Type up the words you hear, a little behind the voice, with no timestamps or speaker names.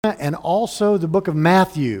and also the book of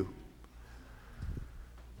Matthew.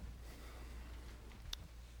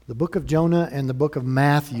 The book of Jonah and the book of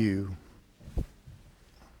Matthew.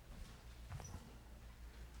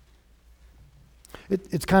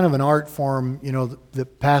 It's kind of an art form,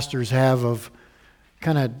 that pastors have of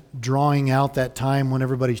kind of drawing out that time when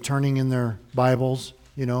everybody's turning in their Bibles,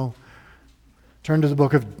 Turn to the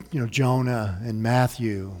book of, Jonah and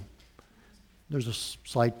Matthew. There's a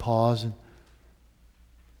slight pause. And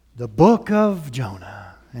the book of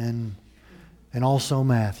Jonah and also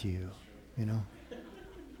Matthew,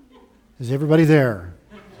 Is everybody there?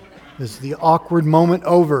 Is the awkward moment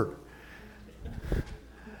over?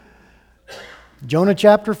 Jonah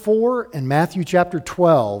chapter 4 and Matthew chapter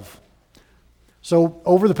 12. So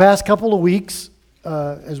over the past couple of weeks,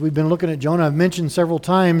 as we've been looking at Jonah, I've mentioned several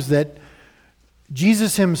times that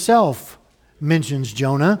Jesus himself mentions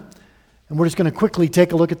Jonah. And we're just going to quickly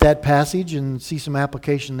take a look at that passage and see some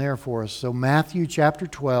application there for us. So Matthew chapter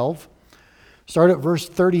 12, start at verse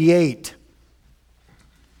 38.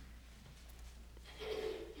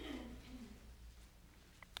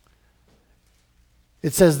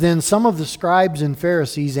 It says, "Then some of the scribes and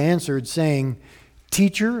Pharisees answered, saying,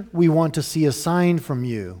 'Teacher, we want to see a sign from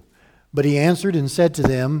you.' But he answered and said to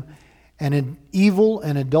them, 'An evil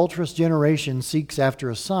and adulterous generation seeks after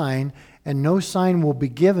a sign, and no sign will be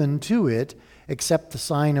given to it except the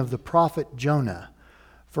sign of the prophet Jonah.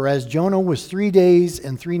 For as Jonah was 3 days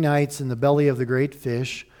and 3 nights in the belly of the great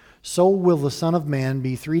fish, so will the Son of Man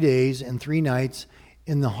be 3 days and 3 nights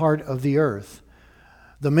in the heart of the earth.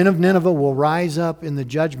 The men of Nineveh will rise up in the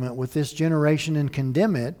judgment with this generation and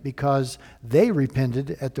condemn it, because they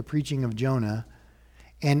repented at the preaching of Jonah.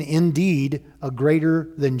 And indeed, a greater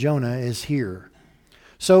than Jonah is here.'"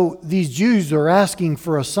 So these Jews are asking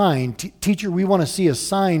for a sign. "Teacher, we want to see a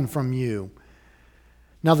sign from you."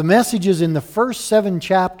 Now the messages in the first 7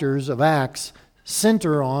 chapters of Acts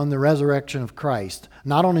center on the resurrection of Christ,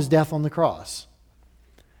 not on his death on the cross.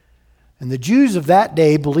 And the Jews of that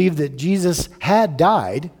day believed that Jesus had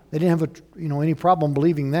died. They didn't have any problem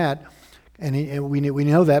believing that. And we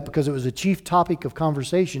know that because it was a chief topic of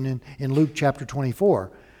conversation in Luke chapter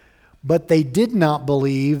 24. But they did not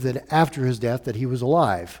believe that after his death that he was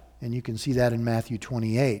alive. And you can see that in Matthew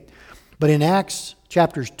 28. But in Acts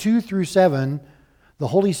chapters 2 through 7, the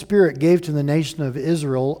Holy Spirit gave to the nation of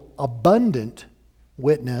Israel abundant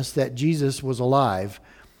witness that Jesus was alive.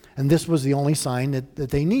 And this was the only sign that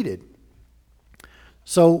they needed.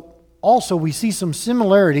 So also we see some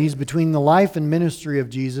similarities between the life and ministry of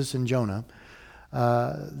Jesus and Jonah.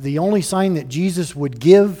 The only sign that Jesus would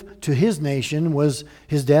give to his nation was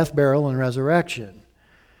his death, burial, and resurrection.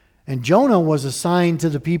 And Jonah was a sign to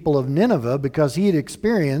the people of Nineveh because he had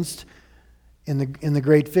experienced in the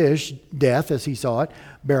great fish death, as he saw it,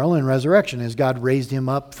 burial, and resurrection, as God raised him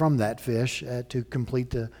up from that fish to complete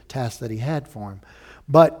the task that he had for him.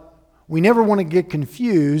 But we never want to get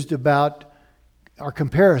confused about our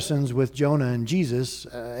comparisons with Jonah and Jesus,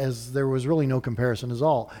 as there was really no comparison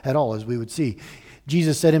at all, as we would see.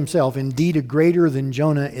 Jesus said himself, "Indeed, a greater than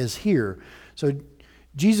Jonah is here." So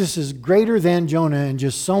Jesus is greater than Jonah in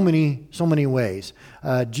just so many ways.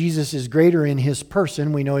 Jesus is greater in his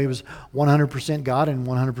person. We know he was 100% God and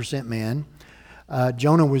 100% man.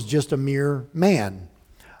 Jonah was just a mere man.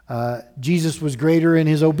 Jesus was greater in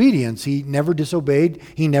his obedience. He never disobeyed.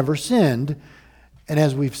 He never sinned. And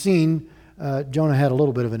as we've seen, Jonah had a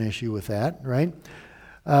little bit of an issue with that, right?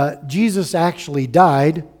 Jesus actually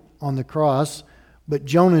died on the cross, but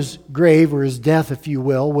Jonah's grave, or his death, if you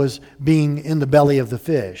will, was being in the belly of the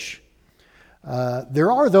fish.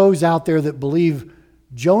 There are those out there that believe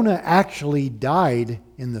Jonah actually died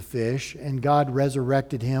in the fish and God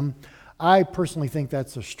resurrected him. I personally think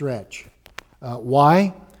that's a stretch.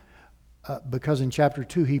 Why? Because in chapter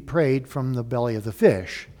 2 he prayed from the belly of the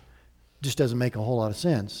fish. Just doesn't make a whole lot of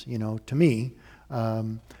sense, to me. I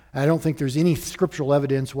don't think there's any scriptural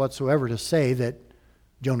evidence whatsoever to say that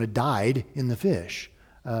Jonah died in the fish.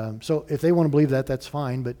 So if they want to believe that, that's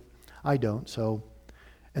fine, but I don't. So,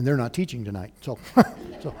 and they're not teaching tonight. So,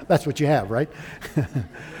 so that's what you have, right?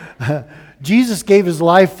 Jesus gave his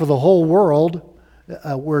life for the whole world,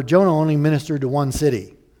 where Jonah only ministered to one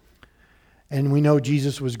city. And we know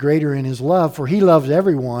Jesus was greater in his love, for he loves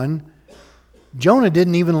everyone. Jonah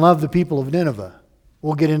didn't even love the people of Nineveh.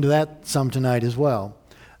 We'll get into that some tonight as well.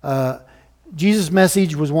 Jesus'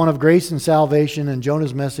 message was one of grace and salvation, and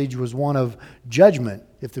Jonah's message was one of judgment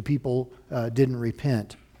if the people didn't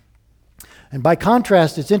repent. And by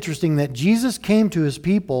contrast, it's interesting that Jesus came to his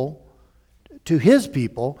people,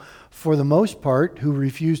 for the most part, who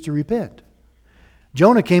refused to repent.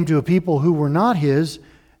 Jonah came to a people who were not his,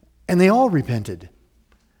 and they all repented.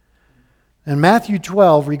 In Matthew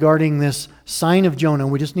 12, regarding this sign of Jonah,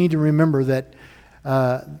 we just need to remember that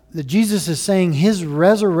Jesus is saying his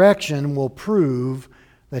resurrection will prove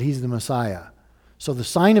that he's the Messiah. So the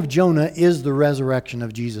sign of Jonah is the resurrection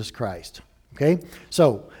of Jesus Christ. Okay?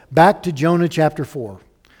 So, back to Jonah chapter 4.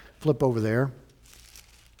 Flip over there.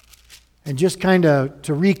 And just kind of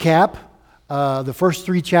to recap, the first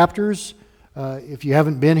 3 chapters, if you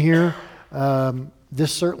haven't been here,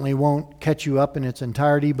 this certainly won't catch you up in its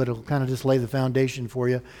entirety, but it'll kind of just lay the foundation for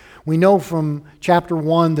you. We know from chapter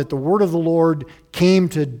 1 that the word of the Lord came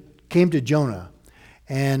to Jonah.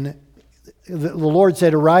 And the Lord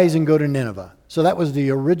said, "Arise and go to Nineveh." So that was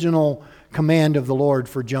the original command of the Lord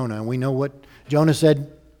for Jonah. And we know what Jonah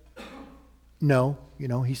said. No,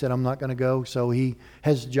 he said, "I'm not going to go." So he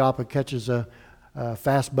heads to Joppa, catches a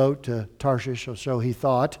fast boat to Tarshish, or so he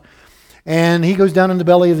thought. And he goes down in the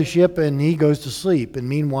belly of the ship and he goes to sleep. And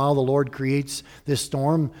meanwhile, the Lord creates this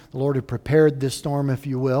storm. The Lord had prepared this storm, if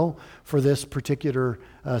you will, for this particular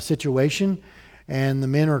situation. And the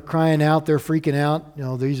men are crying out. They're freaking out.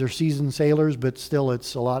 These are seasoned sailors, but still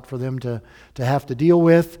it's a lot for them to have to deal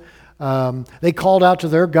with. They called out to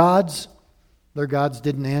their gods. Their gods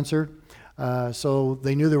didn't answer. So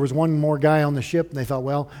they knew there was one more guy on the ship. And they thought,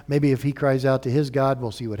 well, maybe if he cries out to his God,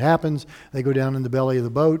 we'll see what happens. They go down in the belly of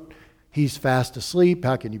the boat. He's fast asleep.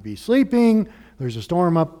 How can you be sleeping? There's a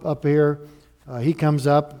storm up here. He comes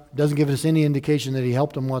up. Doesn't give us any indication that he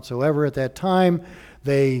helped them whatsoever at that time.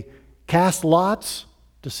 They cast lots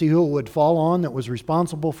to see who it would fall on that was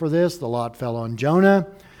responsible for this. The lot fell on Jonah.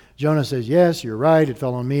 Jonah says, "Yes, you're right. It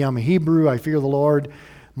fell on me. I'm a Hebrew. I fear the Lord.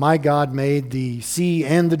 My God made the sea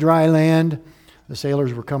and the dry land." The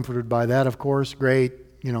sailors were comforted by that, of course. Great.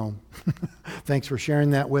 Thanks for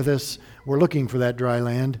sharing that with us. We're looking for that dry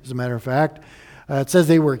land, as a matter of fact. It says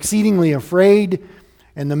they were exceedingly afraid,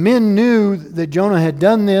 and the men knew that Jonah had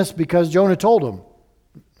done this because Jonah told them,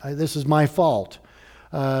 "This is my fault."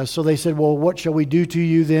 So they said, "Well, what shall we do to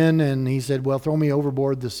you then?" And he said, "Well, throw me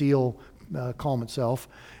overboard. The sea will calm itself."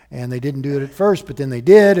 And they didn't do it at first, but then they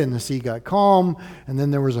did, and the sea got calm. And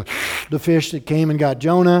then there was the fish that came and got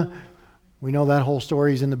Jonah. We know that whole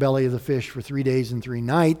story. He's in the belly of the fish for 3 days and 3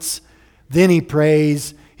 nights. Then he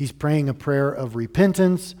prays. He's praying a prayer of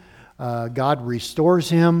repentance. God restores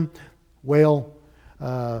him. Whale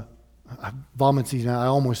vomits him out. I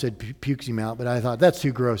almost said pukes him out, but I thought that's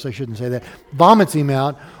too gross. I shouldn't say that. Vomits him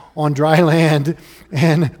out on dry land.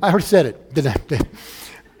 And I already said it.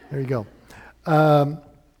 There you go.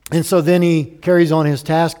 And so then he carries on his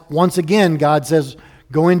task. Once again, God says,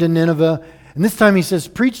 "Go into Nineveh." And this time he says,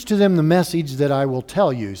 "Preach to them the message that I will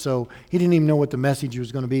tell you." So he didn't even know what the message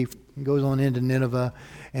was going to be. He goes on into Nineveh,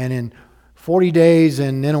 and in 40 days,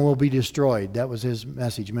 and Nineveh will be destroyed. That was his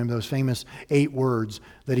message. Remember those famous 8 words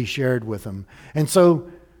that he shared with them. And so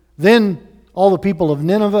then all the people of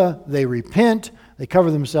Nineveh, they repent. They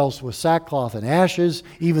cover themselves with sackcloth and ashes.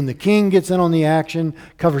 Even the king gets in on the action,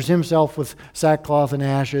 covers himself with sackcloth and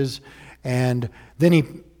ashes. And then he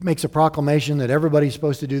makes a proclamation that everybody's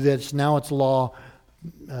supposed to do this. Now it's law.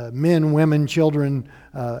 Men, women, children,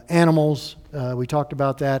 animals. We talked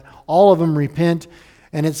about that. All of them repent.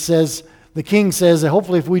 And it says, the king says that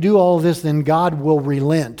hopefully if we do all of this, then God will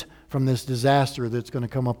relent from this disaster that's going to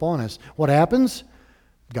come upon us. What happens?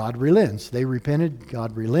 God relents. They repented.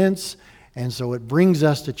 God relents. And so it brings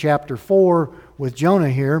us to chapter 4 with Jonah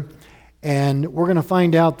here. And we're going to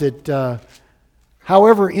find out that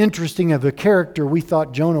however interesting of a character we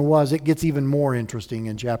thought Jonah was, it gets even more interesting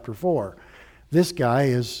in chapter 4. This guy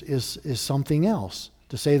is something else,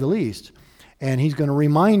 to say the least. And he's going to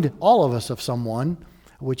remind all of us of someone,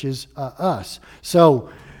 which is us. So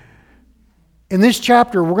in this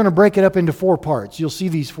chapter, we're going to break it up into 4 parts. You'll see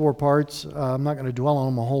these 4 parts. I'm not going to dwell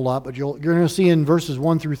on them a whole lot, but you're going to see in verses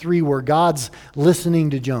 1 through 3 where God's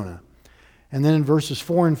listening to Jonah. And then in verses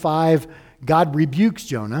 4 and 5, God rebukes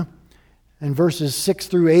Jonah. In verses 6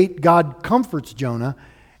 through 8, God comforts Jonah.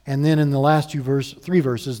 And then in the last 3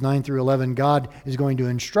 verses, 9 through 11, God is going to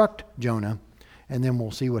instruct Jonah. And then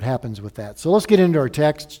we'll see what happens with that. So let's get into our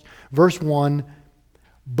text. Verse 1,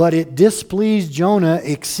 "But it displeased Jonah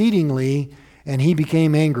exceedingly, and he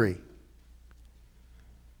became angry."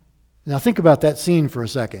 Now think about that scene for a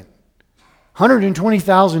second.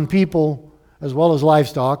 120,000 people, as well as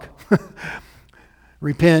livestock,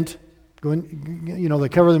 repent. They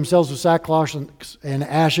cover themselves with sackcloth and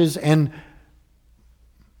ashes, and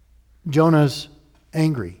Jonah's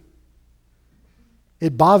angry.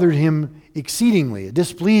 It bothered him exceedingly. It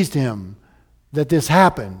displeased him that this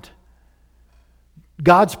happened.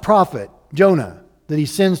 God's prophet, Jonah, that he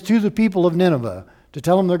sends to the people of Nineveh to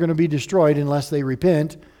tell them they're going to be destroyed unless they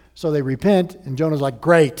repent. So they repent, and Jonah's like,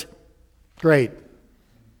 "Great. Great.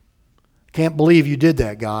 Can't believe you did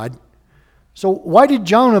that, God. So why did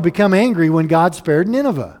Jonah become angry when God spared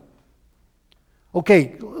Nineveh?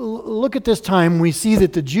 Okay, look at this time. We see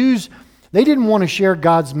that the Jews, they didn't want to share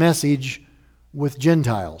God's message with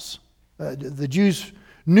Gentiles. The Jews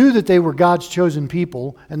knew that they were God's chosen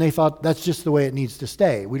people, and they thought that's just the way it needs to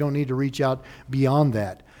stay. We don't need to reach out beyond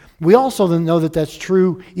that. We also know that that's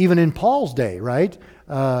true even in Paul's day, right?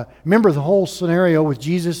 Remember the whole scenario with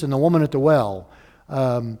Jesus and the woman at the well.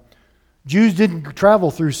 Jews didn't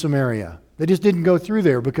travel through Samaria. They just didn't go through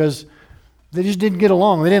there because they just didn't get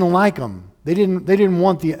along. They didn't like them. They didn't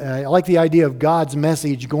want the idea of God's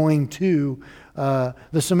message going to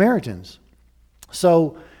the Samaritans.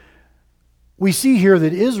 So we see here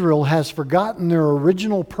that Israel has forgotten their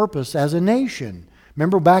original purpose as a nation.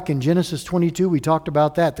 Remember back in Genesis 22, we talked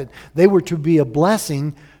about that they were to be a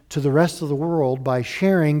blessing to the rest of the world by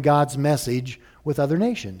sharing God's message with other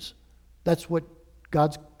nations. That's what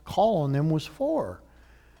God's call on them was for.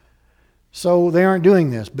 So they aren't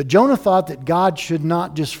doing this. But Jonah thought that God should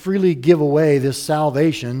not just freely give away this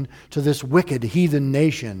salvation to this wicked heathen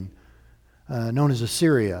nation known as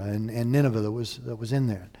Assyria and Nineveh that was in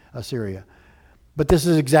there, Assyria. But this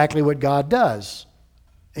is exactly what God does.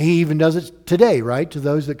 He even does it today, right, to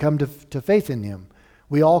those that come to faith in Him.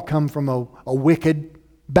 We all come from a wicked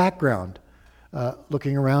background.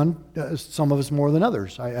 Looking around, some of us more than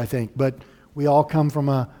others, I think. But we all come from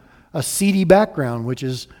a seedy background, which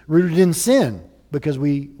is rooted in sin because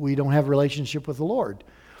we don't have a relationship with the Lord.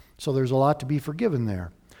 So there's a lot to be forgiven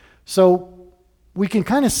there. So we can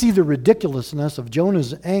kind of see the ridiculousness of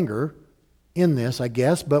Jonah's anger in this, I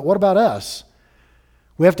guess. But what about us?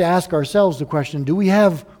 We have to ask ourselves the question, do we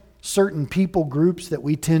have certain people groups that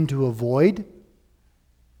we tend to avoid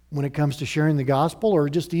when it comes to sharing the gospel or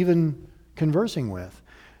just even conversing with?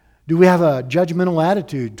 Do we have a judgmental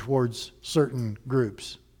attitude towards certain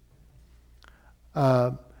groups?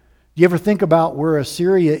 Do you ever think about where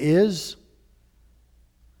Assyria is?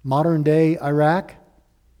 Modern day Iraq?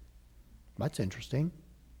 That's interesting.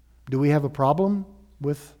 Do we have a problem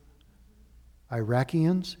with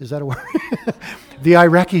Iraqians? Is that a word? The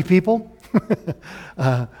Iraqi people?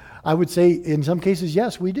 I would say in some cases,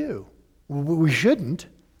 yes, we do. We shouldn't.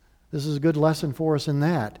 This is a good lesson for us in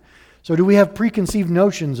that. So do we have preconceived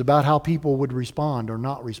notions about how people would respond or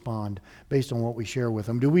not respond based on what we share with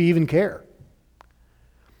them? Do we even care?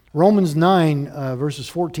 Romans 9, verses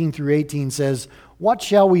 14 through 18 says, "What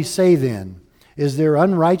shall we say then? Is there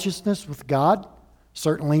unrighteousness with God?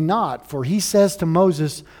 Certainly not. For He says to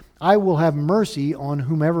Moses, I will have mercy on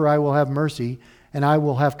whomever I will have mercy, and I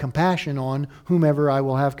will have compassion on whomever I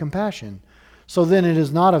will have compassion. So then it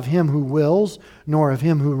is not of him who wills, nor of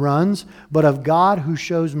him who runs, but of God who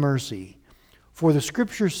shows mercy. For the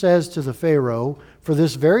Scripture says to the Pharaoh, For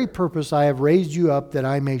this very purpose I have raised you up, that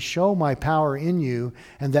I may show my power in you,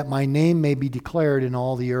 and that my name may be declared in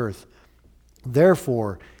all the earth.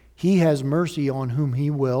 Therefore, He has mercy on whom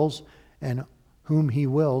He wills, and whom He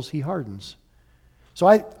wills He hardens." So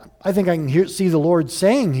I think I can see the Lord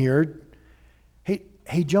saying here,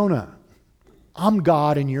 Hey Jonah, I'm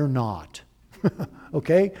God and you're not.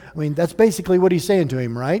 Okay? I mean, that's basically what He's saying to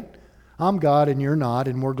him, right? I'm God and you're not,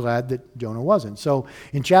 and we're glad that Jonah wasn't. So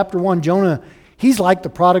in chapter 1, Jonah, he's like the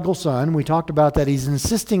prodigal son. We talked about that. He's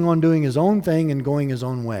insisting on doing his own thing and going his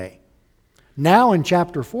own way. Now in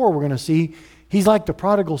chapter 4, we're going to see he's like the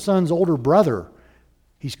prodigal son's older brother.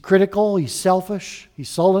 He's critical, he's selfish, he's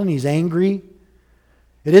sullen, he's angry.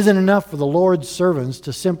 It isn't enough for the Lord's servants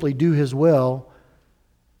to simply do His will.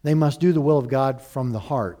 They must do the will of God from the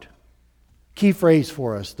heart. Key phrase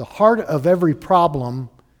for us, the heart of every problem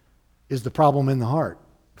is the problem in the heart.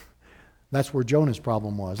 That's where Jonah's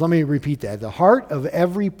problem was. Let me repeat that. The heart of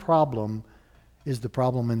every problem is the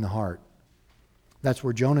problem in the heart. That's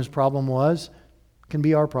where Jonah's problem was. Can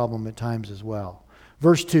be our problem at times as well.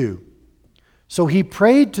 Verse 2. So he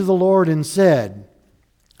prayed to the Lord and said,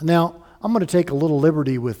 now I'm going to take a little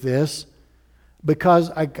liberty with this because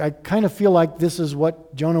I kind of feel like this is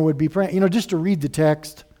what Jonah would be praying. Just to read the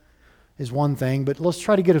text is one thing, but let's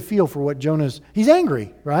try to get a feel for what he's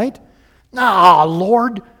angry, right?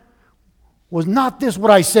 Lord, was not this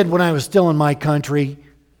what I said when I was still in my country?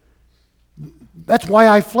 That's why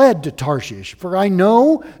I fled to Tarshish, for I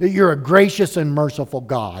know that you're a gracious and merciful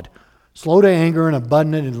God, slow to anger and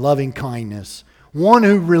abundant in loving kindness, one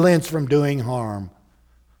who relents from doing harm.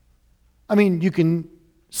 I mean, you can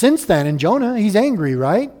sense that in Jonah. He's angry,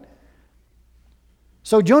 right?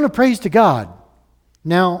 So Jonah prays to God.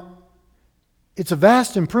 Now, it's a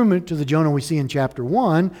vast improvement to the Jonah we see in chapter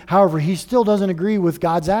 1. However, he still doesn't agree with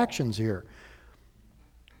God's actions here.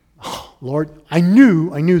 Lord, I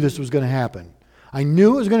knew this was going to happen. I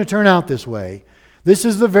knew it was going to turn out this way. This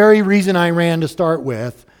is the very reason I ran to start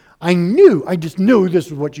with. I just knew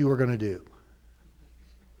this was what you were going to do.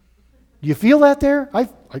 Do you feel that there?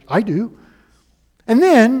 I do. And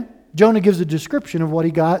then Jonah gives a description of what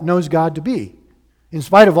he knows God to be. In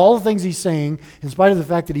spite of all the things he's saying, in spite of the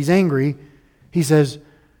fact that he's angry, he says,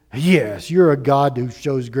 yes, you're a God who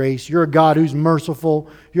shows grace. You're a God who's merciful.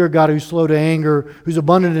 You're a God who's slow to anger, who's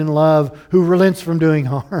abundant in love, who relents from doing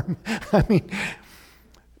harm. I mean,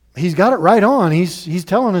 he's got it right on. He's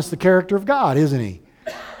telling us the character of God, isn't he?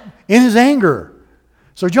 In his anger.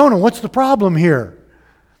 So Jonah, what's the problem here?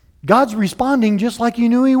 God's responding just like you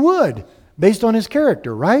knew he would, based on his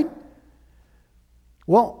character, right?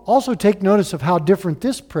 Well, also take notice of how different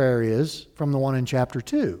this prayer is from the one in chapter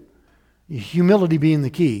 2. Humility being the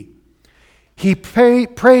key. He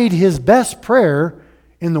prayed his best prayer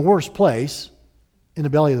in the worst place, in the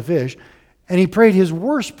belly of the fish, and he prayed his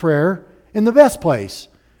worst prayer in the best place,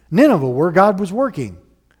 Nineveh, where God was working.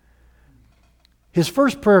 His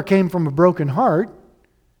first prayer came from a broken heart.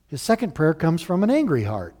 His second prayer comes from an angry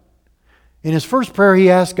heart. In his first prayer, he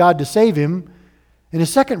asked God to save him. In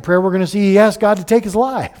his second prayer, we're going to see he asked God to take his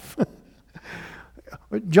life.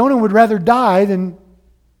 Jonah would rather die than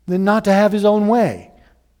not to have his own way.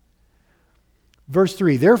 Verse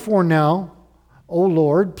 3, therefore now, O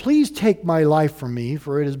Lord, please take my life from me,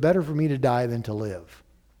 for it is better for me to die than to live.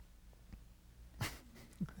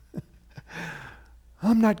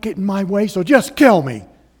 I'm not getting my way, so just kill me.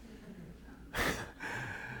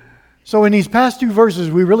 So in these past two verses,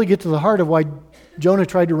 we really get to the heart of why Jonah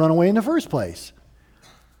tried to run away in the first place.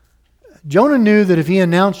 Jonah knew that if he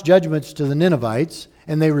announced judgments to the Ninevites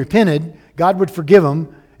and they repented, God would forgive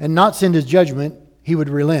them and not send his judgment, he would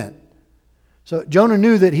relent. So Jonah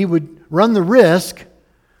knew that he would run the risk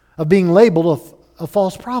of being labeled a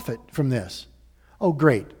false prophet from this. Oh,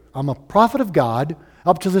 great. I'm a prophet of God.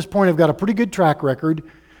 Up to this point, I've got a pretty good track record.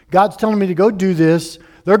 God's telling me to go do this.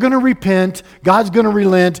 They're going to repent. God's going to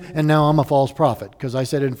relent. And now I'm a false prophet because I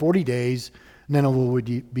said in 40 days, Nineveh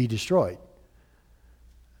would be destroyed.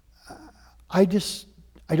 I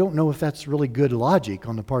don't know if that's really good logic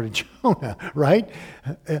on the part of Jonah, right?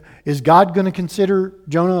 Is God going to consider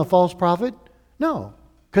Jonah a false prophet? No,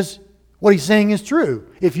 because what he's saying is true.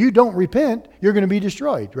 If you don't repent, you're going to be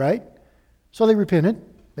destroyed, right? So they repented.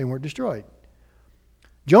 They weren't destroyed.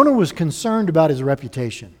 Jonah was concerned about his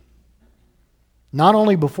reputation. Not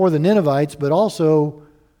only before the Ninevites, but also,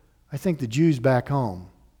 I think, the Jews back home.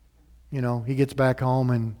 You know, he gets back home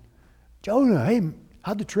and, Jonah, hey,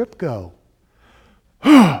 how'd the trip go?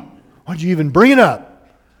 Why'd you even bring it up?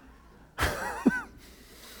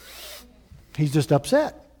 He's just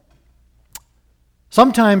upset.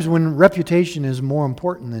 Sometimes when reputation is more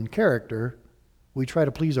important than character, we try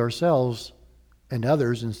to please ourselves and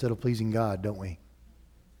others instead of pleasing God, don't we?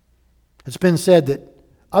 It's been said that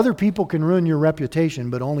other people can ruin your reputation,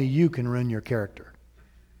 but only you can ruin your character.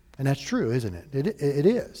 And that's true, isn't it? It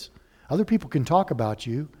is. Other people can talk about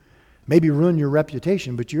you, maybe ruin your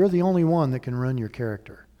reputation, but you're the only one that can ruin your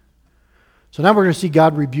character. So now we're going to see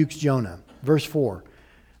God rebukes Jonah. Verse 4.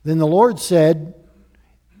 Then the Lord said,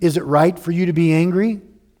 is it right for you to be angry?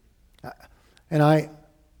 And I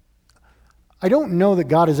don't know that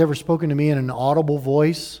God has ever spoken to me in an audible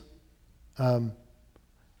voice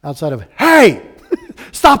outside of, hey,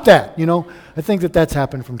 stop that. You know, I think that's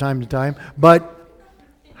happened from time to time. But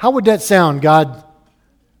how would that sound, God?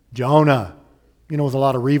 Jonah, you know, with a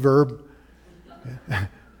lot of reverb.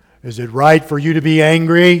 Is it right for you to be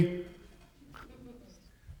angry?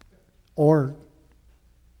 Or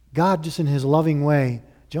God, just in his loving way,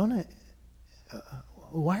 Jonah,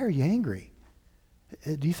 why are you angry?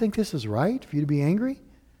 Do you think this is right for you to be angry?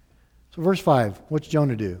 So verse 5, what's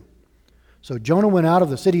Jonah do? So Jonah went out of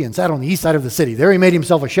the city and sat on the east side of the city. There he made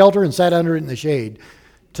himself a shelter and sat under it in the shade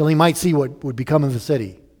till he might see what would become of the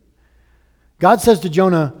city. God says to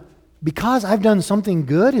Jonah, because I've done something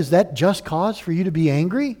good, is that just cause for you to be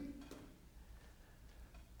angry?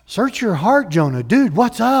 Search your heart, Jonah. Dude,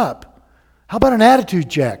 what's up? How about an attitude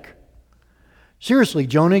check? Seriously,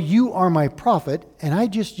 Jonah, you are my prophet, and I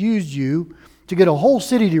just used you to get a whole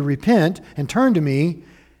city to repent and turn to me,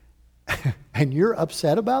 and you're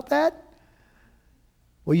upset about that?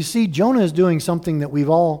 Well, you see, Jonah is doing something that we've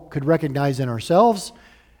all could recognize in ourselves,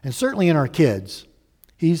 and certainly in our kids.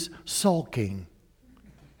 He's sulking.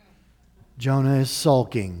 Jonah is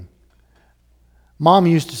sulking. Mom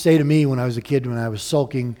used to say to me when I was a kid, when I was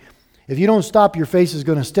sulking, if you don't stop, your face is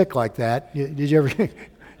going to stick like that. Did you ever,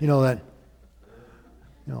 that,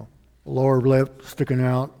 lower lip sticking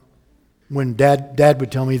out? When Dad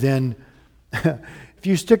would tell me then, if if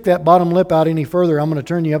you stick that bottom lip out any further, I'm going to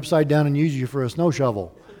turn you upside down and use you for a snow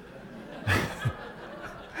shovel.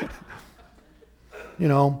 You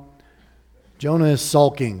know, Jonah is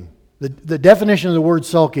sulking. The definition of the word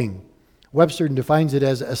sulking, Webster defines it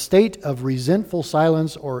as a state of resentful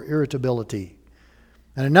silence or irritability.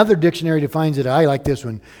 And another dictionary defines it, I like this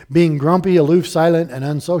one, being grumpy, aloof, silent, and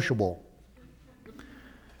unsociable.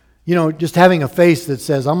 You know, just having a face that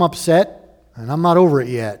says, I'm upset and I'm not over it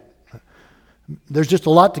yet. There's just a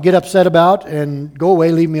lot to get upset about, and go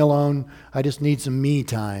away, leave me alone. I just need some me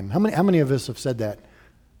time. How many of us have said that?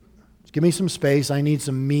 Just give me some space. I need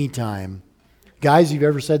some me time. Guys, have you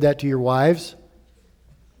ever said that to your wives?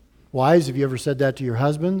 Wives, have you ever said that to your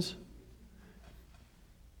husbands?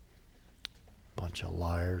 Bunch of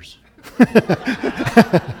liars.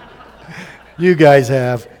 You guys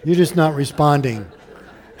have. You're just not responding.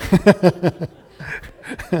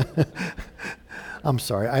 I'm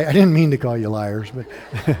sorry. I didn't mean to call you liars, but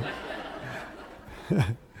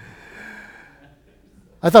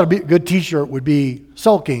I thought a good t-shirt would be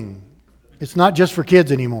sulking. It's not just for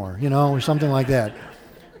kids anymore, you know, or something like that.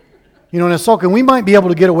 You know, in a sulking, we might be able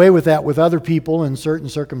to get away with that with other people in certain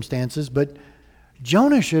circumstances, but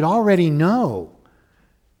Jonah should already know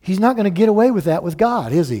he's not going to get away with that with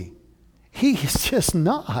God, is he? He's just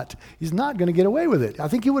not. He's not going to get away with it. I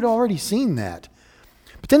think he would have already seen that.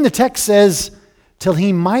 But then the text says, till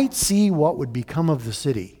he might see what would become of the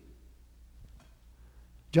city.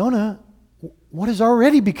 Jonah, what has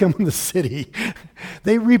already become of the city?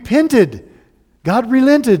 They repented. God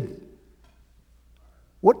relented.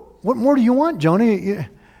 What more do you want, Jonah?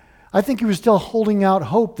 I think he was still holding out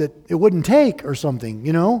hope that it wouldn't take or something,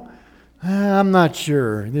 you know? I'm not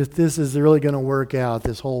sure that this is really going to work out,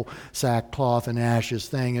 this whole sackcloth and ashes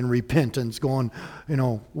thing and repentance going, you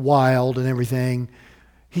know, wild and everything.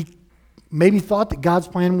 He maybe thought that God's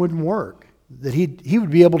plan wouldn't work, that he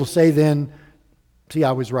would be able to say then, see,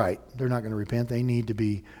 I was right. They're not going to repent. They need to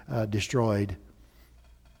be destroyed.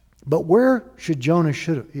 But where should Jonah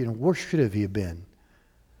where should have he been?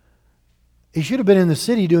 He should have been in the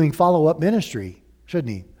city doing follow-up ministry,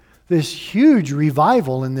 shouldn't he? This huge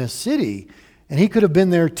revival in this city. And he could have been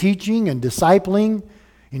there teaching and discipling,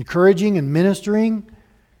 encouraging and ministering.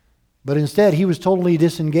 But instead, he was totally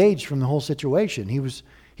disengaged from the whole situation. He was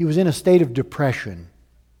in a state of depression.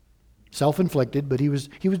 Self-inflicted, but he was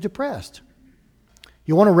depressed.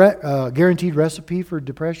 You want a guaranteed recipe for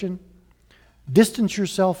depression? Distance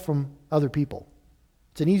yourself from other people.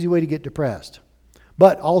 It's an easy way to get depressed.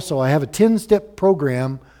 But also, I have a 10-step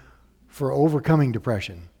program for overcoming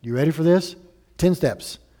depression. You ready for this? 10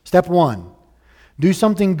 steps. Step 1, do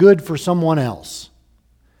something good for someone else.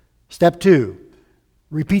 Step 2,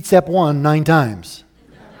 repeat step 1 9 times.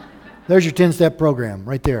 There's your 10-step program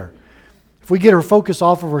right there. If we get our focus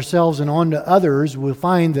off of ourselves and onto others, we'll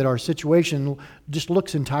find that our situation just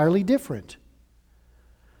looks entirely different.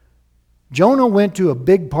 Jonah went to a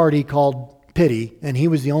big party called Pity, and he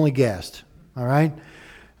was the only guest. All right?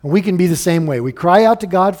 And we can be the same way. We cry out to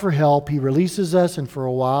God for help. He releases us, and for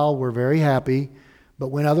a while we're very happy. But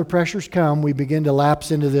when other pressures come, we begin to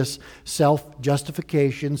lapse into this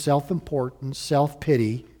self-justification, self-importance,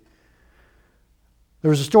 self-pity.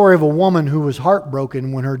 There was a story of a woman who was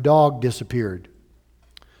heartbroken when her dog disappeared.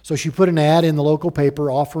 So she put an ad in the local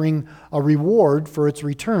paper offering a reward for its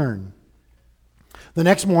return. The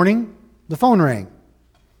next morning, the phone rang.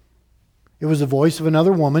 It was the voice of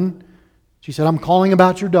another woman. She said, I'm calling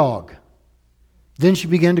about your dog. Then she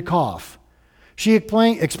began to cough. She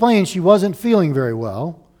explained she wasn't feeling very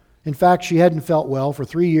well. In fact, she hadn't felt well for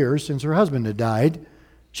 3 years since her husband had died.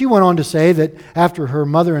 She went on to say that after her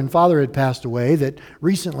mother and father had passed away, that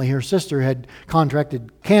recently her sister had contracted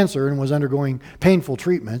cancer and was undergoing painful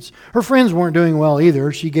treatments. Her friends weren't doing well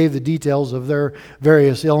either. She gave the details of their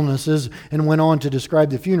various illnesses and went on to describe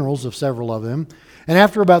the funerals of several of them. And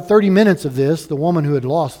after about 30 minutes of this, the woman who had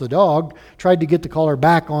lost the dog tried to get the caller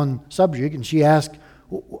back on subject, and she asked,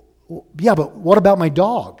 yeah, but what about my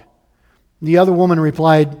dog? The other woman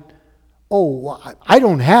replied, oh, I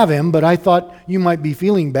don't have him, but I thought you might be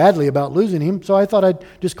feeling badly about losing him, so I thought I'd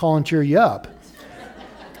just call and cheer you up.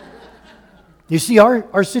 You see,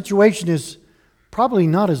 our situation is probably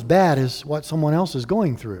not as bad as what someone else is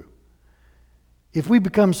going through. If we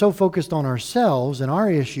become so focused on ourselves and our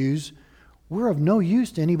issues, we're of no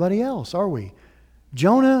use to anybody else, are we?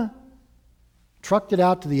 Jonah trucked it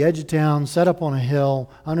out to the edge of town, set up on a hill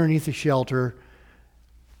underneath a shelter,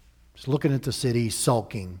 just looking at the city,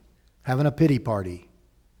 sulking, having a pity party.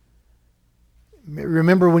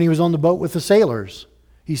 Remember when he was on the boat with the sailors?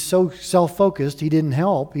 He's so self-focused, he didn't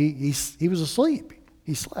help. He was asleep.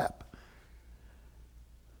 He slept.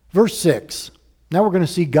 Verse 6, Now we're going to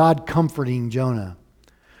see God comforting Jonah.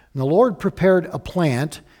 And the Lord prepared a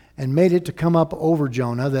plant and made it to come up over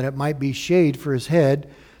Jonah, that it might be shade for his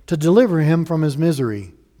head, to deliver him from his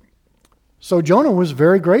misery. So Jonah was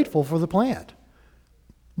very grateful for the plant.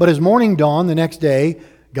 But as morning dawned the next day,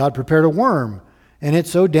 God prepared a worm, and it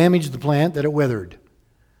so damaged the plant that it withered.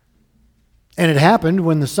 And it happened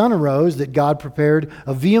when the sun arose that God prepared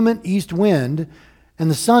a vehement east wind, and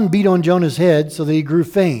the sun beat on Jonah's head so that he grew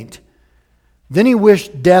faint. Then he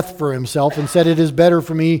wished death for himself and said, "It is better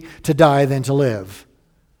for me to die than to live."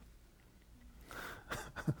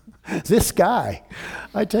 This guy,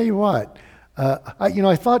 I tell you what,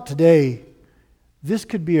 I thought today this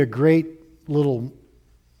could be a great little,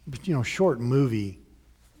 short movie.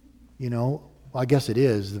 I guess it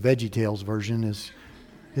is. The VeggieTales version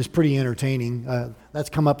is pretty entertaining. That's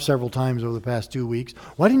come up several times over the past 2 weeks.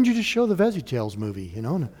 Why didn't you just show the VeggieTales movie?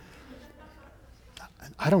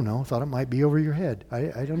 I don't know. I thought it might be over your head.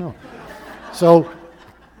 I don't know. So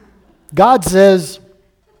God says,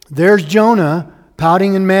 there's Jonah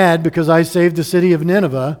pouting and mad because I saved the city of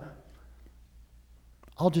Nineveh.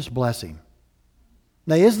 I'll just bless him.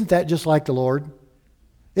 Now, isn't that just like the Lord?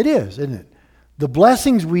 It is, isn't it? The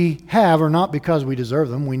blessings we have are not because we deserve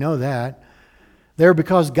them. We know that. They're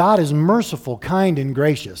because God is merciful, kind, and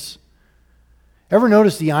gracious. Ever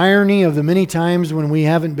notice the irony of the many times when we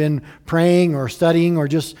haven't been praying or studying or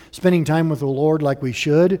just spending time with the Lord like we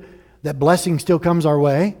should, that blessing still comes our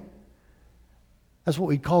way? That's what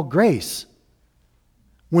we call grace.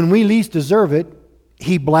 When we least deserve it,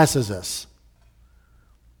 He blesses us.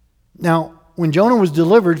 Now, when Jonah was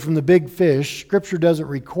delivered from the big fish, Scripture doesn't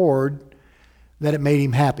record that it made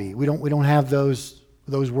him happy. We don't have those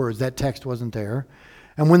words. That text wasn't there.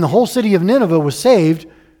 And when the whole city of Nineveh was saved,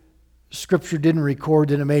 Scripture didn't record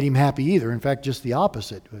that it made him happy either. In fact, just the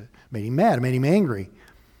opposite. It made him mad. It made him angry.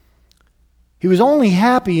 He was only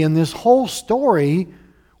happy in this whole story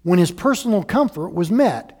when his personal comfort was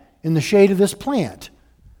met in the shade of this plant.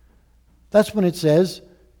 That's when it says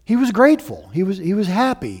he was grateful. He was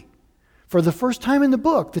happy. For the first time in the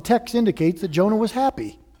book, the text indicates that Jonah was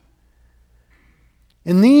happy.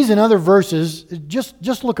 In these and other verses,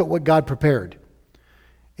 just look at what God prepared.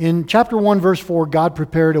 In chapter 1, verse 4, God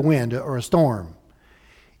prepared a wind or a storm.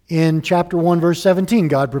 In chapter 1, verse 17,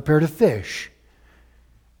 God prepared a fish.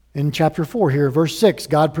 In chapter 4 here, verse 6,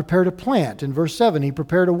 God prepared a plant. In verse 7, He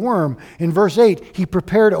prepared a worm. In verse 8, He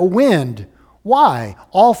prepared a wind. Why?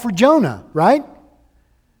 All for Jonah, right?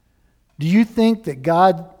 Do you think that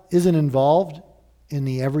God isn't involved in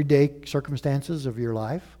the everyday circumstances of your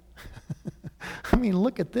life? I mean,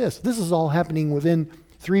 look at this. This is all happening within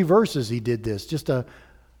 3 verses. He did this. Just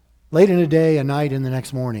late in the day, a night, and the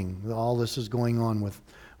next morning. All this is going on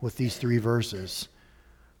with these 3 verses.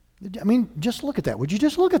 I mean, just look at that. Would you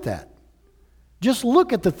just look at that? Just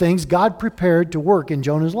look at the things God prepared to work in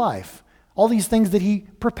Jonah's life. All these things that He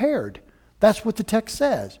prepared. That's what the text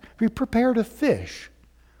says. He prepared a fish.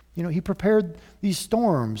 He prepared these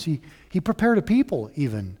storms. He prepared a people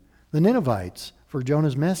even, the Ninevites, for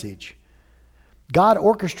Jonah's message. God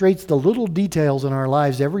orchestrates the little details in our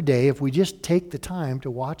lives every day if we just take the time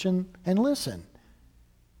to watch and listen.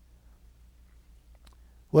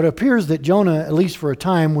 What appears that Jonah, at least for a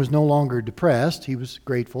time, was no longer depressed. He was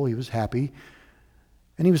grateful. He was happy.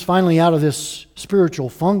 And he was finally out of this spiritual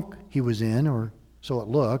funk he was in, or so it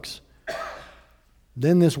looks.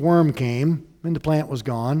 Then this worm came, and the plant was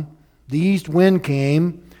gone. The east wind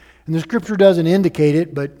came, and the Scripture doesn't indicate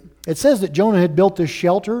it, but it says that Jonah had built this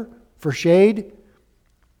shelter for shade.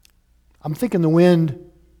 I'm thinking the wind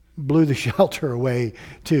blew the shelter away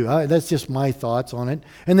too. That's just my thoughts on it.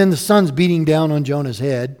 And then the sun's beating down on Jonah's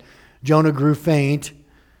head. Jonah grew faint.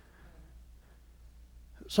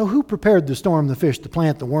 So who prepared the storm, the fish, the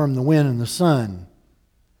plant, the worm, the wind, and the sun?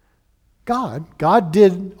 God. God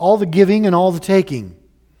did all the giving and all the taking.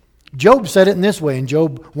 Job said it in this way in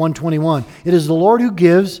Job 1:21. It is the Lord who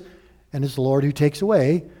gives, and it's the Lord who takes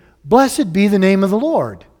away. Blessed be the name of the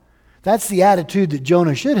Lord. That's the attitude that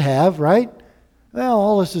Jonah should have, right? Well,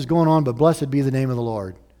 all this is going on, but blessed be the name of the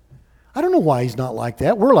Lord. I don't know why he's not like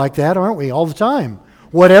that. We're like that, aren't we, all the time?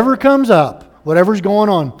 Whatever comes up, whatever's going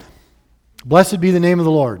on, blessed be the name of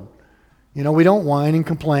the Lord. We don't whine and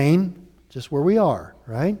complain, just where we are,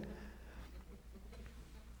 right?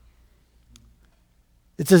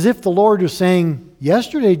 It's as if the Lord was saying,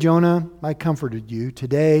 yesterday, Jonah, I comforted you.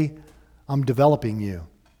 Today, I'm developing you.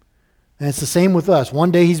 And it's the same with us.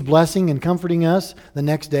 One day He's blessing and comforting us. The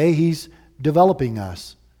next day He's developing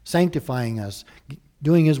us, sanctifying us,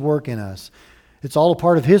 doing His work in us. It's all a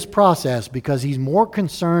part of His process because He's more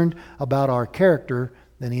concerned about our character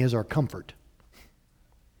than He is our comfort.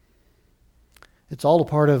 It's all a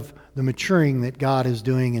part of the maturing that God is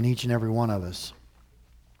doing in each and every one of us.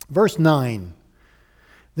 Verse 9.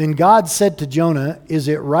 Then God said to Jonah, "Is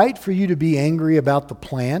it right for you to be angry about the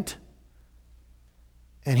plant?"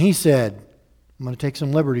 And he said, I'm going to take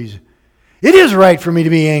some liberties. "It is right for me to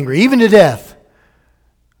be angry, even to death."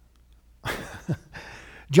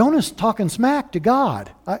 Jonah's talking smack to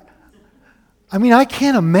God. I mean, I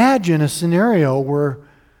can't imagine a scenario where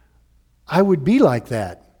I would be like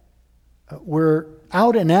that. We're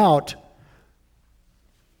out and out.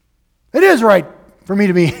 It is right for me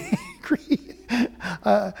to be angry.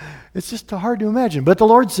 It's just hard to imagine. But the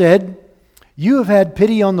Lord said, "You have had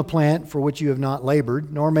pity on the plant for which you have not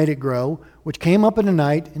labored, nor made it grow, which came up in a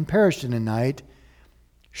night and perished in a night.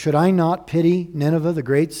 Should I not pity Nineveh, the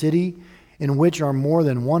great city, in which are more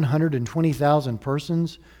than 120,000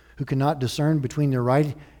 persons who cannot discern between their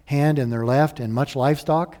right hand and their left, and much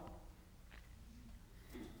livestock?"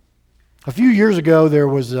 A few years ago, there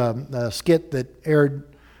was a skit that aired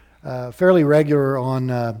fairly regular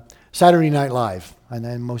on Saturday Night Live. And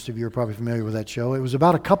then most of you are probably familiar with that show. It was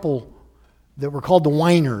about a couple that were called the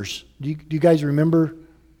Whiners. Do you guys remember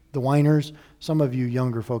the Whiners? Some of you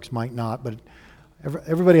younger folks might not, but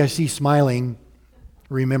everybody I see smiling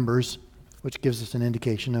remembers, which gives us an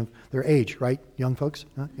indication of their age, right, young folks?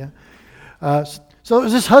 Yeah. So it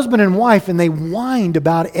was this husband and wife, and they whined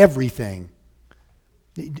about everything.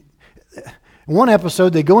 In one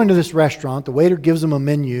episode, they go into this restaurant, the waiter gives them a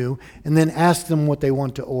menu, and then asks them what they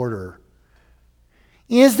want to order.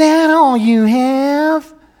 "Is that all you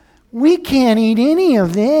have? We can't eat any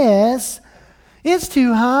of this. It's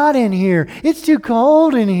too hot in here. It's too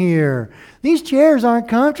cold in here. These chairs aren't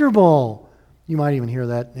comfortable." You might even hear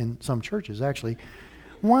that in some churches, actually.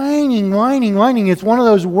 Whining, whining, whining. It's one of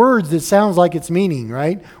those words that sounds like it's meaning,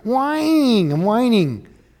 right? Whining, I'm whining.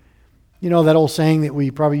 You know that old saying that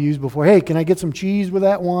we probably used before, "Hey, can I get some cheese with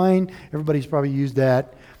that wine?" Everybody's probably used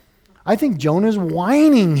that. I think Jonah's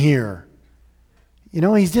whining here. You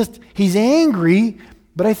know, he's angry,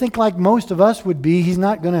 but I think like most of us would be, he's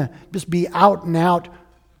not going to just be out and out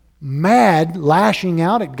mad, lashing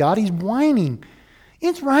out at God. He's whining.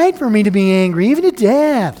 "It's right for me to be angry, even to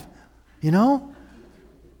death." You know?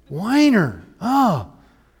 Whiner. Oh.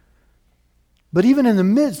 But even in the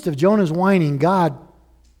midst of Jonah's whining, God,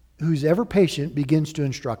 who's ever patient, begins to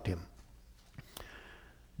instruct him.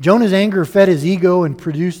 Jonah's anger fed his ego and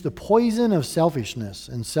produced the poison of selfishness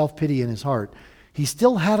and self-pity in his heart. He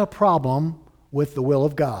still had a problem with the will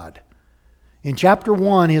of God. In chapter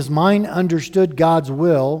 1, his mind understood God's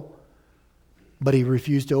will, but he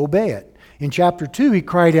refused to obey it. In chapter 2, he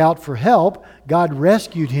cried out for help. God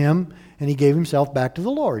rescued him, and he gave himself back to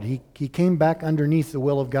the Lord. He came back underneath the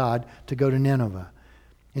will of God to go to Nineveh.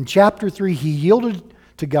 In chapter 3, he yielded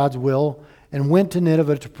to God's will and went to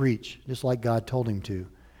Nineveh to preach, just like God told him to.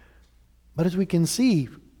 But as we can see,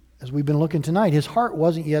 as we've been looking tonight, his heart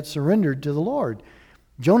wasn't yet surrendered to the Lord.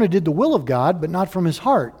 Jonah did the will of God, but not from his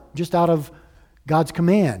heart, just out of God's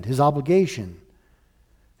command, his obligation.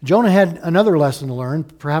 Jonah had another lesson to learn,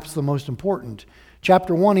 perhaps the most important.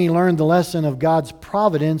 Chapter 1, he learned the lesson of God's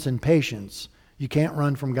providence and patience. You can't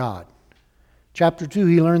run from God. Chapter 2,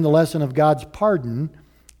 he learned the lesson of God's pardon.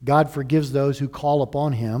 God forgives those who call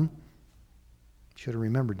upon him. Should have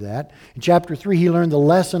remembered that. In chapter 3, he learned the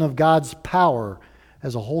lesson of God's power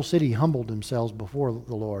as a whole city humbled themselves before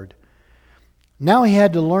the Lord. Now he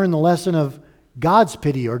had to learn the lesson of God's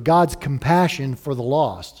pity or God's compassion for the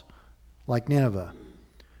lost, like Nineveh.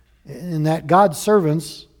 And that God's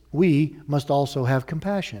servants, we must also have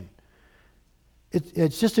compassion.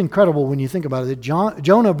 It's just incredible when you think about it that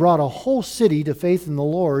Jonah brought a whole city to faith in the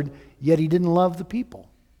Lord, yet he didn't love the people.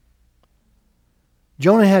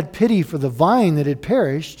 Jonah had pity for the vine that had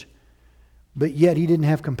perished, but yet he didn't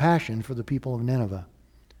have compassion for the people of Nineveh.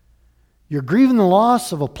 You're grieving the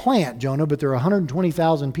loss of a plant, Jonah, but there are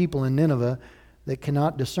 120,000 people in Nineveh that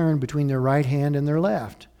cannot discern between their right hand and their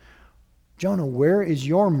left. Jonah, where is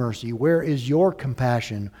your mercy? Where is your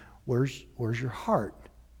compassion? Where's your heart?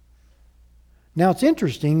 Now it's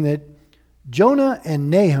interesting that Jonah and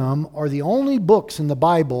Nahum are the only books in the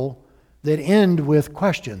Bible that end with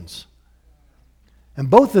questions. And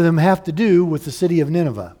both of them have to do with the city of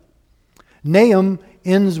Nineveh. Nahum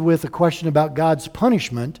ends with a question about God's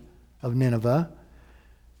punishment of Nineveh.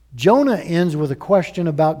 Jonah ends with a question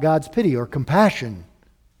about God's pity or compassion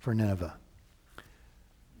for Nineveh.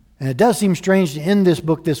 And it does seem strange to end this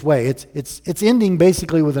book this way. It's ending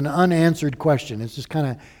basically with an unanswered question. It's just kind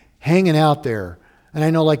of hanging out there. And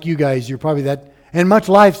I know like you guys, you're probably that, and much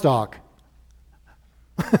livestock.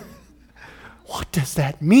 What does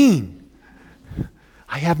that mean?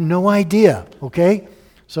 I have no idea, okay?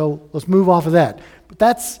 So let's move off of that. But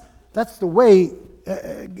that's the way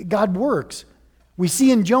God works. We see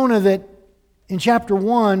in Jonah that in chapter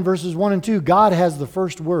 1, verses 1 and 2, God has the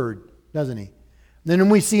first word, doesn't he? Then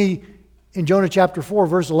we see in Jonah chapter 4,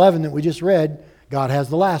 verse 11 that we just read, God has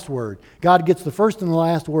the last word. God gets the first and the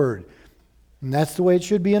last word. And that's the way it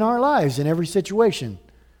should be in our lives, in every situation.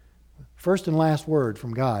 First and last word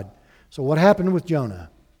from God. So what happened with Jonah?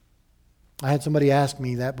 I had somebody ask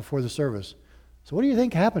me that before the service. So what do you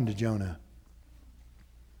think happened to Jonah?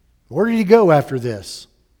 Where did he go after this?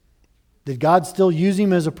 Did God still use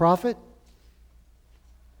him as a prophet?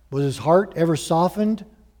 Was his heart ever softened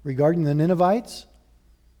regarding the Ninevites?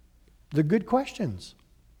 They're good questions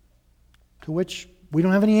to which we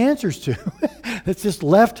don't have any answers to. It's just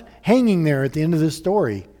left hanging there at the end of this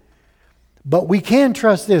story. But we can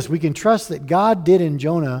trust this. We can trust that God did in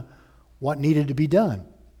Jonah what needed to be done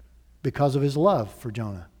because of his love for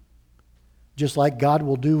Jonah. Just like God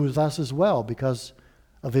will do with us as well because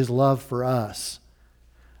of his love for us.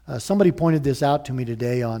 Somebody pointed this out to me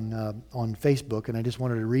today on Facebook, and I just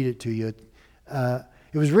wanted to read it to you.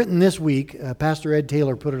 It was written this week. Pastor Ed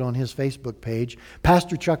Taylor put it on his Facebook page.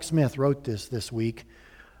 Pastor Chuck Smith wrote this week.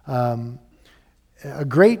 A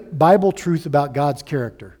great Bible truth about God's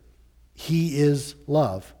character. He is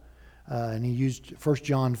love. And he used 1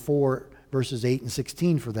 John 4, verses 8 and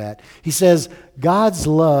 16 for that. He says, God's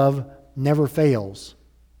love never fails.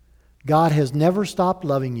 God has never stopped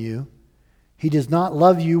loving you. He does not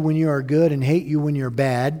love you when you are good and hate you when you're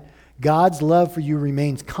bad. God's love for you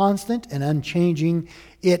remains constant and unchanging.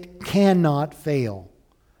 It cannot fail.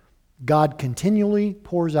 God continually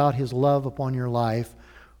pours out his love upon your life,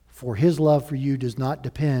 for his love for you does not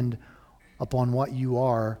depend upon what you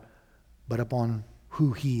are, but upon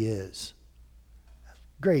who he is.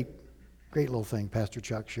 Great little thing Pastor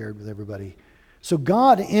Chuck shared with everybody. So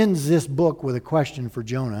God ends this book with a question for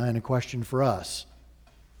Jonah and a question for us.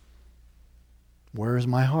 Where is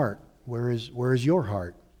my heart? Where is your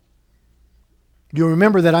heart? Do you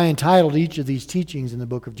remember that I entitled each of these teachings in the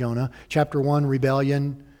book of Jonah? Chapter 1,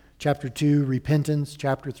 rebellion. Chapter 2, repentance.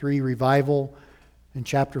 Chapter 3, revival. And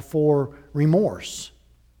chapter 4, remorse.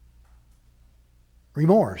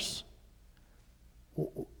 Remorse.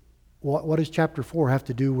 What does chapter 4 have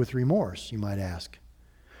to do with remorse, you might ask?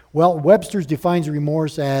 Well, Webster's defines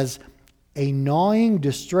remorse as a gnawing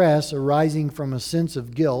distress arising from a sense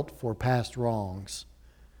of guilt for past wrongs.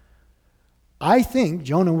 I think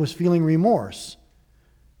Jonah was feeling remorse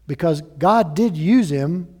because God did use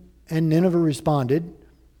him and Nineveh responded,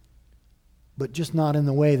 but just not in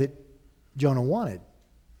the way that Jonah wanted.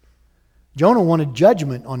 Jonah wanted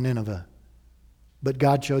judgment on Nineveh, but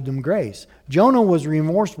God showed them grace. Jonah was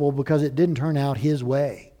remorseful because it didn't turn out his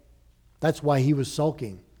way. That's why he was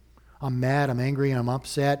sulking. I'm mad, I'm angry, and I'm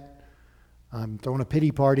upset. I'm throwing a pity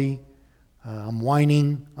party. I'm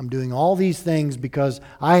whining. I'm doing all these things because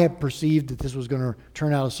I have perceived that this was going to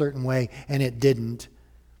turn out a certain way, and it didn't.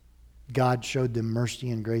 God showed them mercy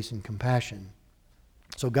and grace and compassion.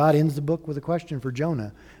 So God ends the book with a question for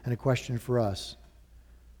Jonah and a question for us.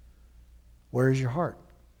 Where is your heart?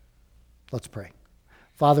 Let's pray.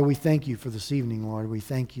 Father, we thank you for this evening, Lord. We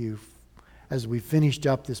thank you as we finished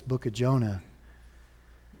up this book of Jonah.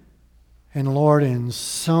 And Lord, in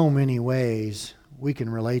so many ways, we can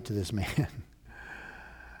relate to this man.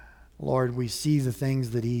 Lord, we see the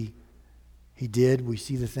things that he did. We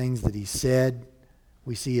see the things that he said.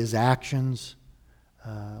 We see his actions.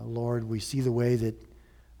 Lord, we see the way that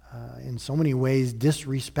in so many ways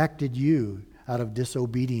disrespected you out of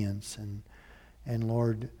disobedience. And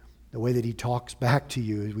Lord, the way that he talks back to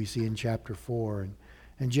you, as we see in chapter 4,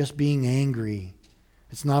 and just being angry.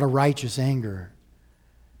 It's not a righteous anger.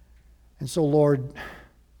 And so, Lord,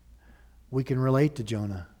 we can relate to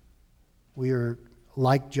Jonah. We are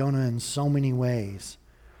like Jonah in so many ways.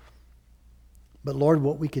 But Lord,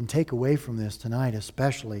 what we can take away from this tonight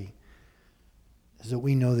especially is that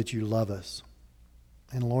we know that you love us.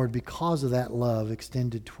 And Lord, because of that love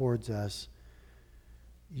extended towards us,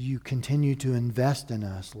 you continue to invest in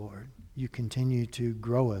us, Lord. You continue to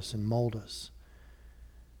grow us and mold us.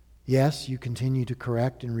 Yes, you continue to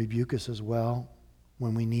correct and rebuke us as well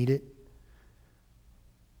when we need it.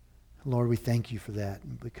 Lord, we thank you for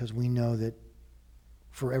that because we know that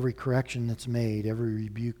for every correction that's made, every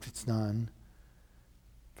rebuke that's done,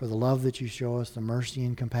 for the love that you show us, the mercy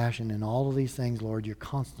and compassion, and all of these things, Lord, you're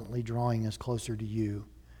constantly drawing us closer to you.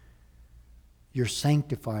 You're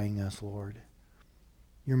sanctifying us, Lord.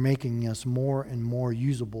 You're making us more and more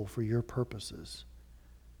usable for your purposes.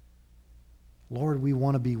 Lord, we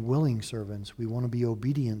want to be willing servants. We want to be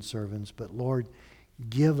obedient servants. But Lord,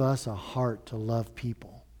 give us a heart to love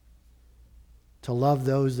people. to love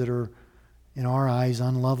those that are, in our eyes,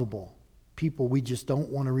 unlovable. People we just don't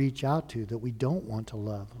want to reach out to, that we don't want to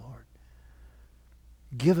love, Lord.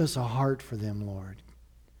 Give us a heart for them, Lord.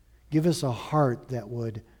 Give us a heart that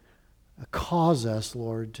would cause us,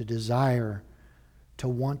 Lord, to desire, to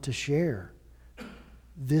want to share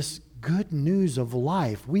this good news of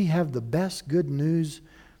life. We have the best good news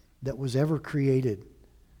that was ever created,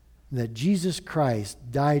 that Jesus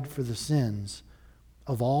Christ died for the sins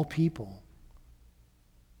of all people.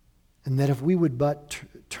 And that if we would but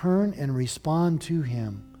turn and respond to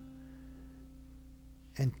Him,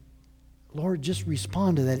 and Lord, just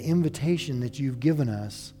respond to that invitation that you've given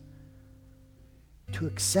us to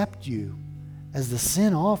accept you as the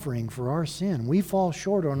sin offering for our sin. We fall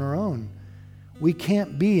short on our own. We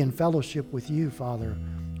can't be in fellowship with you, Father,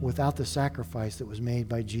 without the sacrifice that was made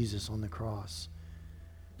by Jesus on the cross.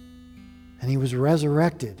 And He was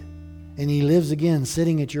resurrected, and He lives again,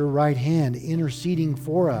 sitting at your right hand, interceding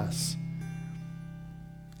for us.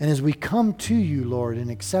 And as we come to you, Lord, and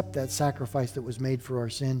accept that sacrifice that was made for our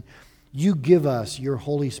sin, you give us your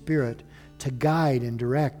Holy Spirit to guide and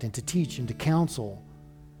direct and to teach and to counsel.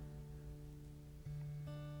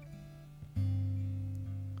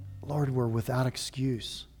 Lord, we're without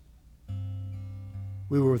excuse.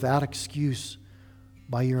 We were without excuse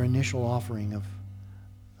by your initial offering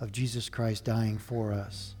of Jesus Christ dying for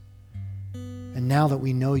us. And now that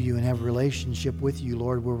we know you and have a relationship with you,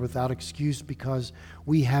 Lord, we're without excuse because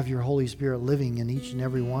we have your Holy Spirit living in each and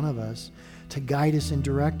every one of us to guide us and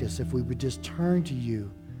direct us if we would just turn to you,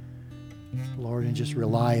 Lord, and just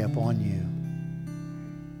rely upon you.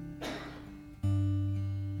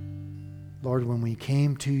 Lord, when we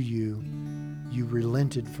came to you, you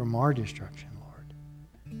relented from our destruction, Lord.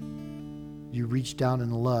 You reached out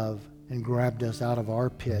in love and grabbed us out of our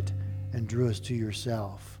pit and drew us to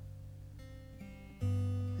yourself.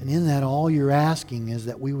 And in that, all you're asking is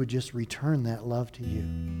that we would just return that love to you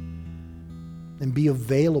and be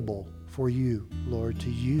available for you, Lord, to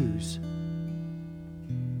use.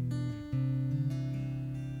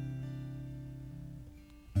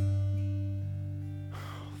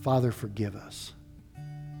 Father, forgive us.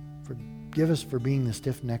 Forgive us for being the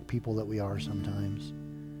stiff-necked people that we are sometimes,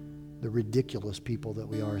 the ridiculous people that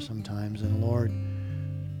we are sometimes. And Lord,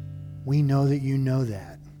 we know that you know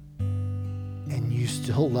that. And you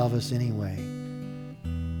still love us anyway.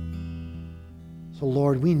 So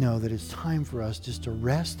Lord, we know that it's time for us just to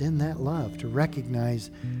rest in that love, to recognize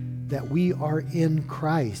that we are in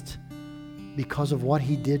Christ because of what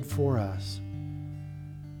He did for us.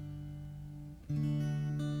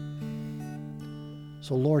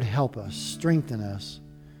 So Lord, help us, strengthen us,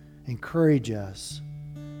 encourage us.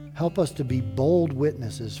 Help us to be bold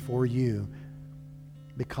witnesses for you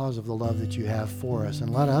because of the love that you have for us.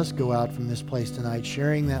 And let us go out from this place tonight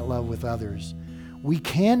sharing that love with others. We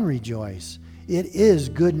can rejoice. It is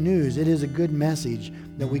good news. It is a good message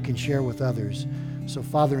that we can share with others. So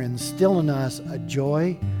Father, instill in us a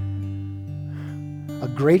joy, a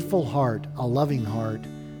grateful heart, a loving heart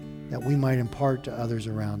that we might impart to others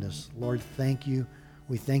around us. Lord, thank you.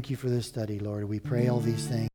 We thank you for this study, Lord. We pray all these things.